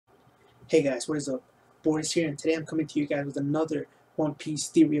Hey guys, what is up? Boris here, and today I'm coming to you guys with another One Piece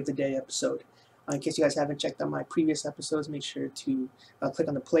Theory of the Day episode. In case you guys haven't checked out my previous episodes, make sure to click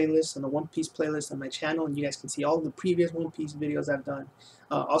on the playlist, on the One Piece playlist on my channel, and you guys can see all the previous One Piece videos I've done.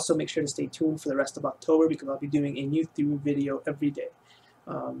 Also, make sure to stay tuned for the rest of October because I'll be doing a new theory video every day.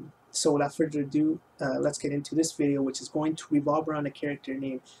 So without further ado, let's get into this video, which is going to revolve around a character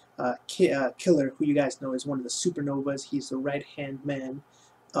named Killer, who you guys know is one of the supernovas. He's the right-hand man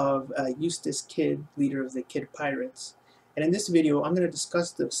of Eustace Kid, leader of the Kid Pirates. And in this video, I'm going to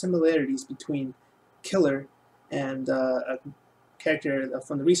discuss the similarities between Killer and a character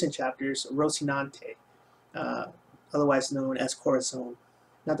from the recent chapters, Rosinante, otherwise known as Corazon.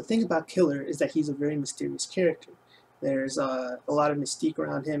 Now, the thing about Killer is that he's a very mysterious character. There's a lot of mystique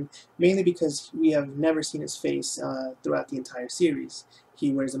around him, mainly because we have never seen his face throughout the entire series.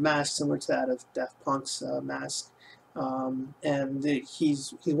 He wears a mask similar to that of Daft Punk's mask. And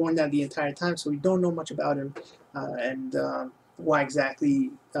he's worn that the entire time, so we don't know much about him and why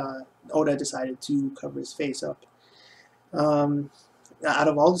exactly Oda decided to cover his face up. Out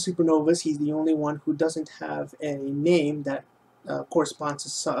of all the supernovas, he's the only one who doesn't have a name that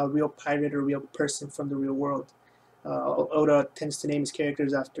corresponds to a real pirate or real person from the real world. Oda tends to name his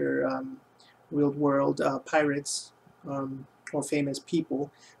characters after real world pirates or famous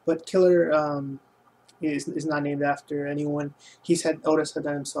people, but Killer is not named after anyone. Oda said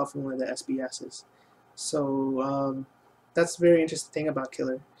that himself in one of the SBSs. So that's a very interesting thing about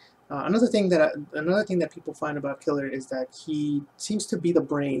Killer. Another thing that people find about Killer is that he seems to be the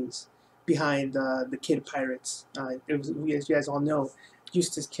brains behind the Kid Pirates. As you guys all know,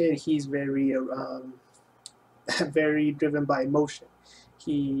 Eustace Kid, he's very very driven by emotion.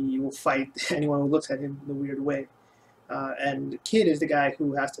 He will fight anyone who looks at him in a weird way. And the Kid is the guy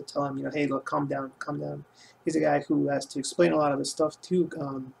who has to tell him, hey, look, calm down, calm down. He's the guy who has to explain a lot of the stuff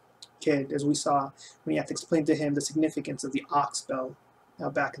to Kid, as we saw when you have to explain to him the significance of the Ox Bell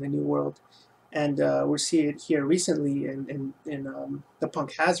back in the New World. And we'll see it here recently in the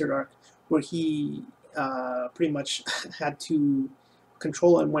Punk Hazard arc, where he pretty much had to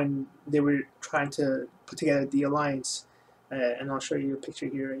control him when they were trying to put together the alliance. And I'll show you a picture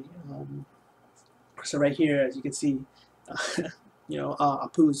here. So right here, as you can see,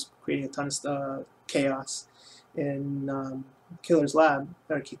 Apu's creating a ton of chaos in Killer's lab,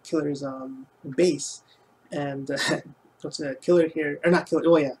 or Killer's base, and what's that? Killer here, or not Killer?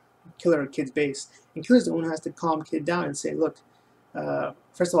 Oh yeah, Killer Kid's base, and Killer's the one who has to calm Kid down and say, look,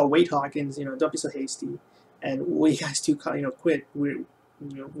 first of all, wait, Hawkins, don't be so hasty, and we guys two, quit.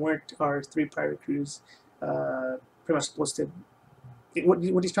 Weren't our 3 pirate crews pretty much supposed to?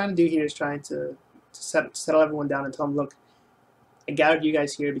 What he's trying to do here is trying to settle everyone down and tell them, look, I gathered you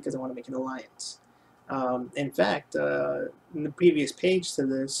guys here because I want to make an alliance. In fact, in the previous page to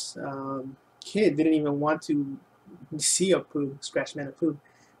this, Kid didn't even want to see Apu, Scratchman Apu,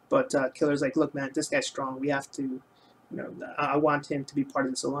 but Killer's like, look, man, this guy's strong. We have to, I want him to be part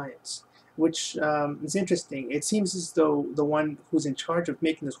of this alliance, which is interesting. It seems as though the one who's in charge of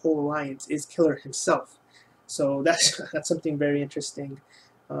making this whole alliance is Killer himself. So that's something very interesting.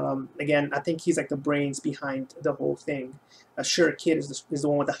 Again, I think he's like the brains behind the whole thing. Sure, Kid is the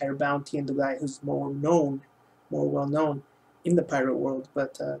one with the higher bounty and the guy who's more well known in the pirate world.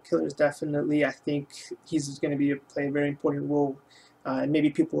 But Killer is definitely, I think, he's going to play a very important role. And maybe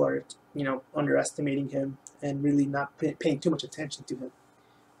people are, underestimating him and really not paying too much attention to him.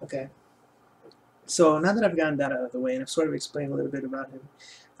 Okay. So now that I've gotten that out of the way and I've sort of explained a little bit about him,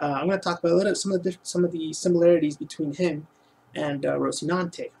 I'm going to talk about some of the similarities between him and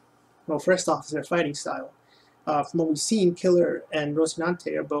Rosinante. Well, first off, is their fighting style. From what we've seen, Killer and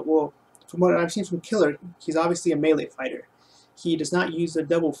Rosinante are both, from what I've seen from Killer, he's obviously a melee fighter. He does not use the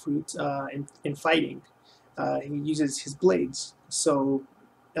devil fruit in fighting. He uses his blades. So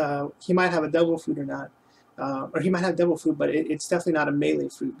he might have a devil fruit or not. Or he might have devil fruit, but it's definitely not a melee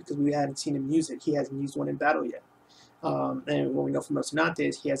fruit because we hadn't seen him use it. He hasn't used one in battle yet. And what we know from Rosinante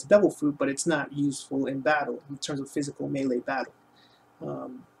is he has a devil fruit, but it's not useful in battle in terms of physical melee battle.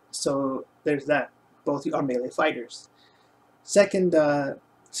 So there's that. Both are melee fighters. Second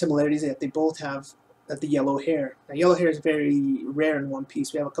similarity is that they both have the yellow hair. Now, yellow hair is very rare in One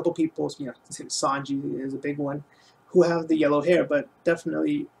Piece. We have a couple people, Sanji is a big one, who have the yellow hair, but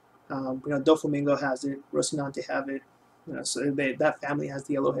definitely, Doflamingo has it, Rosinante have it. So that family has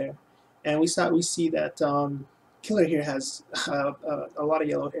the yellow hair, and we see that Killer here has a lot of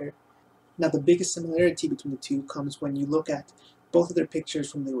yellow hair. Now, the biggest similarity between the two comes when you look at both of their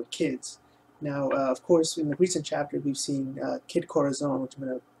pictures when they were kids. Now, of course, in the recent chapter, we've seen Kid Corazon, which I'm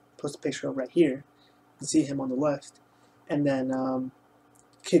going to post a picture of right here. You can see him on the left. And then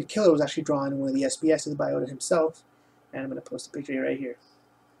kid killer was actually drawn in one of the SBS's by Oda himself, and I'm going to post a picture right here.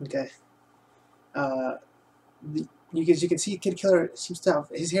 Okay. You can see Kid Killer seems to have,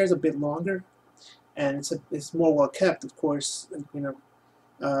 his hair is a bit longer, and it's more well kept. Of course,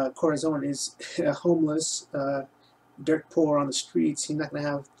 Corazon is homeless, dirt poor on the streets. He's not going to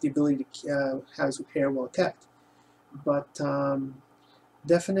have the ability to have his hair well kept. But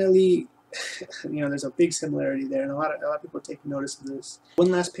definitely, there's a big similarity there, and a lot of people are taking notice of this.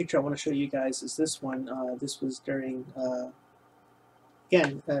 One last picture I want to show you guys is this one. This was during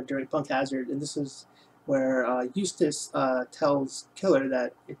during Punk Hazard, and this is where Eustace tells Killer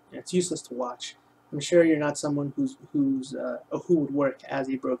that it's useless to watch. I'm sure you're not someone who would work as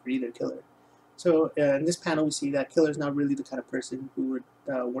a broker either, Killer. So in this panel, we see that Killer's not really the kind of person who would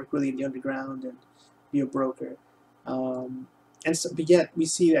work really in the underground and be a broker. But yet we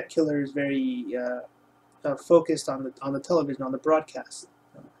see that Killer is very focused on the television, on the broadcast.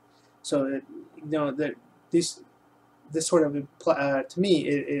 This sort of to me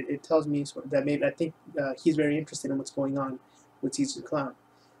it tells me that maybe I think he's very interested in what's going on with Caesar the Clown.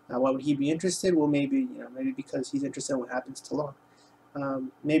 Why would he be interested? Well, maybe because he's interested in what happens to Law.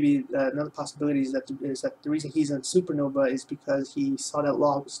 Maybe another possibility is that the reason he's on Supernova is because he saw that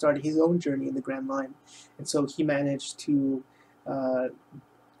Law was starting his own journey in the Grand Line, and so he managed to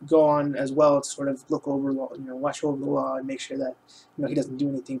go on as well to sort of look over Law, watch over the Law and make sure that he doesn't do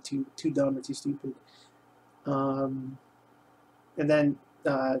anything too dumb or too stupid. And then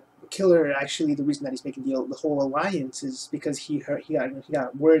Killer, actually, the reason that he's making the whole alliance is because he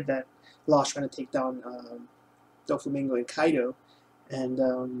got word that Law's trying to take down Doflamingo and Kaido, and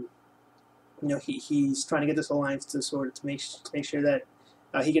he's trying to get this alliance to make sure that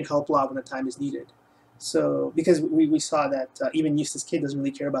he can help Law when the time is needed. So because we saw that even Eustace Kid doesn't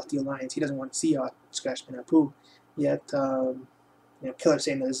really care about the alliance, he doesn't want to see Scratch and Apu, yet Killer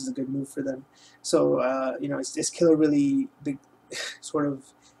saying that this is a good move for them. So is Killer really the sort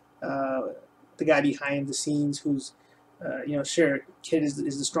of the guy behind the scenes who's sure, Kid is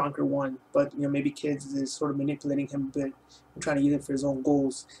the stronger one, but maybe Kid is sort of manipulating him a bit and trying to use it for his own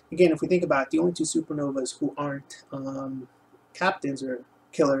goals. Again, if we think about it, the only two supernovas who aren't captains are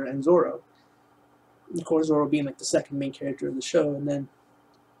Killer and Zoro. Of course, Zoro being like the second main character of the show, and then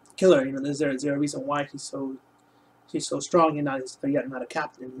Killer. Is there a reason why he's so strong and yet not a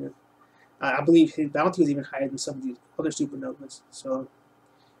captain? I believe his bounty was even higher than some of the other supernovas. So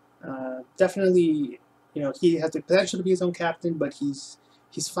definitely, he has the potential to be his own captain, but he's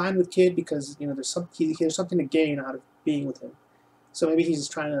fine with Kid because there's something to gain out of being with him. So maybe he's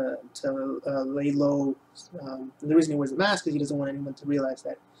just trying to lay low. The reason he wears the mask is he doesn't want anyone to realize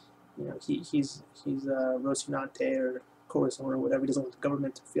that he's Rosinante or Corazon or whatever. He doesn't want the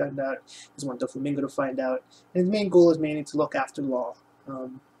government to find out. He doesn't want Doflamingo to find out. And his main goal is mainly to look after Law.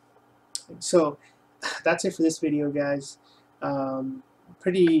 So that's it for this video, guys.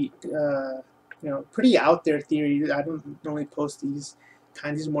 Pretty out there theory. I don't normally post these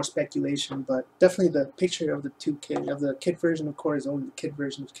kinds. These are more speculation, but definitely the picture of the kid version of Corazon and the kid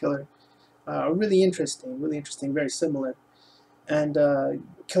version of Killer are really interesting. Very similar. And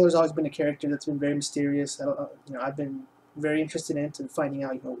Killer's always been a character that's been very mysterious. I've been very interested in finding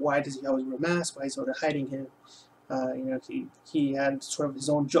out, why does he always wear a mask? Why is Oda hiding him? He had sort of his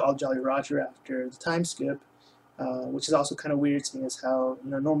own Jolly Roger after the time skip, which is also kind of weird, seeing as how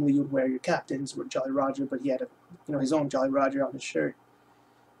normally you would wear your captain's Jolly Roger, but he had his own Jolly Roger on his shirt.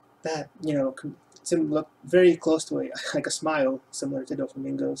 That look very close to like a smile, similar to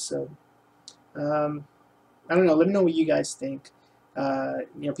Doflamingo. So I don't know. Let me know what you guys think.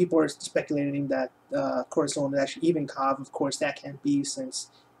 People are speculating that Corazon is actually Ivankov. Of course, that can't be, since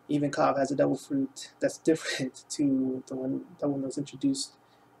Ivankov has a double fruit that's different to the one that was introduced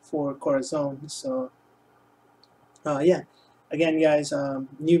for Corazon. So, yeah. Again, guys,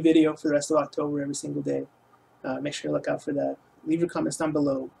 new video for the rest of October every single day. Make sure to look out for that. Leave your comments down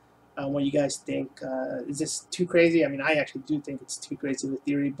below what you guys think. Is this too crazy? I mean, I actually do think it's too crazy of a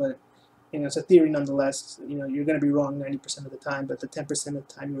theory, but it's a theory nonetheless. You're going to be wrong 90% of the time, but the 10% of the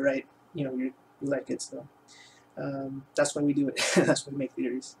time you're right. You like it. So that's why we do it. That's why we make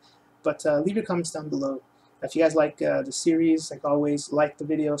theories. But leave your comments down below. If you guys like the series, like always, like the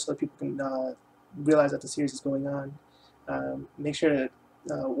video so that people can realize that the series is going on. Make sure to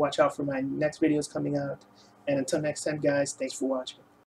watch out for my next videos coming out. And until next time, guys, thanks for watching.